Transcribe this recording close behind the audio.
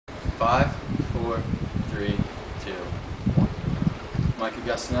5, 4, 3, 2, 1. Mike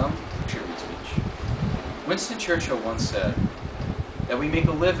Agostinelli, tribute speech. Winston Churchill once said that we make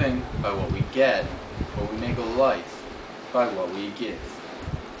a living by what we get, but we make a life by what we give.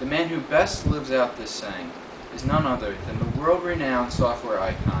 The man who best lives out this saying is none other than the world-renowned software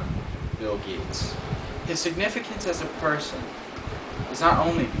icon, Bill Gates. His significance as a person is not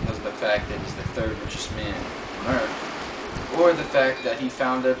only because of the fact that he's the third richest man on Earth, or the fact that he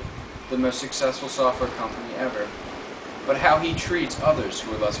founded the most successful software company ever, but how he treats others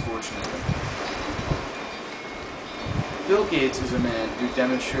who are less fortunate than him. Bill Gates is a man who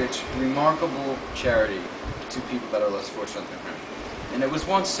demonstrates remarkable charity to people that are less fortunate than him. And it was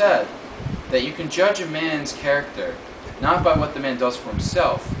once said that you can judge a man's character not by what the man does for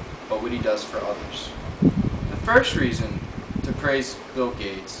himself, but what he does for others. The first reason to praise Bill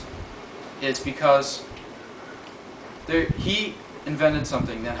Gates is because he invented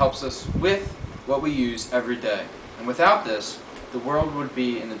something that helps us with what we use every day. And without this, the world would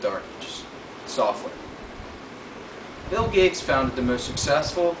be in the dark ages. Software. Bill Gates founded the most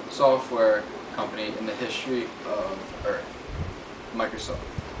successful software company in the history of Earth, Microsoft.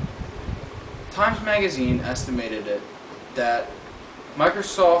 Times Magazine estimated that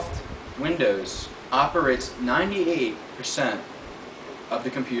Microsoft Windows operates 98% of the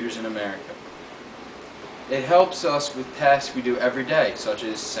computers in America. It helps us with tasks we do every day, such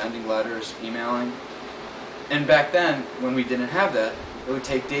as sending letters, emailing. And back then, when we didn't have that, it would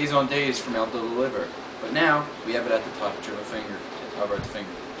take days on days for mail to deliver. But now, we have it at the touch of our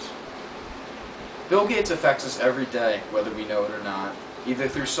fingertips. Bill Gates affects us every day, whether we know it or not, either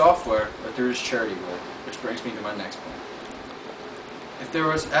through software or through his charity work, which brings me to my next point. If there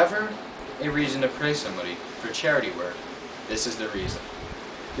was ever a reason to praise somebody for charity work, this is the reason.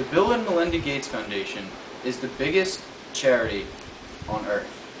 The Bill and Melinda Gates Foundation is the biggest charity on Earth.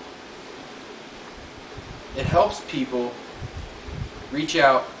 It helps people reach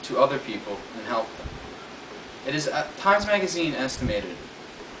out to other people and help them. It is Times Magazine estimated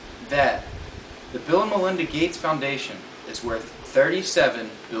that the Bill and Melinda Gates Foundation is worth $37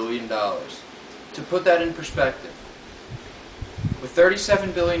 billion. To put that in perspective, with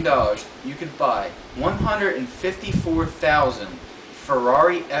 $37 billion, you could buy 154,000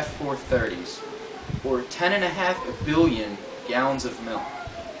 Ferrari F430s, or 10.5 billion gallons of milk.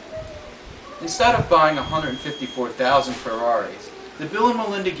 Instead of buying 154,000 Ferraris, the Bill and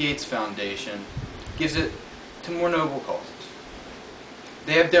Melinda Gates Foundation gives it to more noble causes.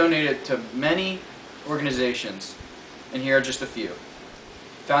 They have donated to many organizations, and here are just a few.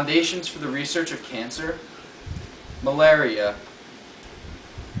 Foundations for the research of cancer, malaria,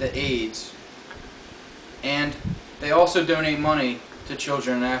 the AIDS, and they also donate money to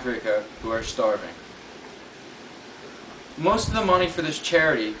children in Africa who are starving. Most of the money for this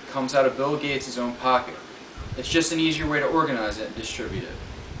charity comes out of Bill Gates' own pocket. It's just an easier way to organize it and distribute it.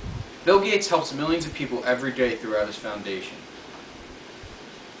 Bill Gates helps millions of people every day throughout his foundation.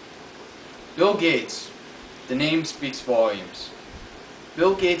 Bill Gates, the name speaks volumes.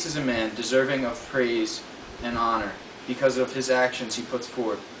 Bill Gates is a man deserving of praise and honor because of his actions he puts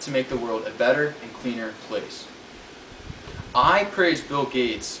forth to make the world a better and cleaner place. I praise Bill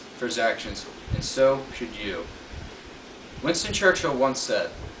Gates for his actions, and so should you. Winston Churchill once said,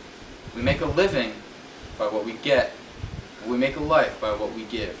 "We make a living by what we get, but we make a life by what we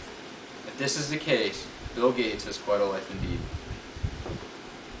give." If this is the case, Bill Gates has quite a life indeed.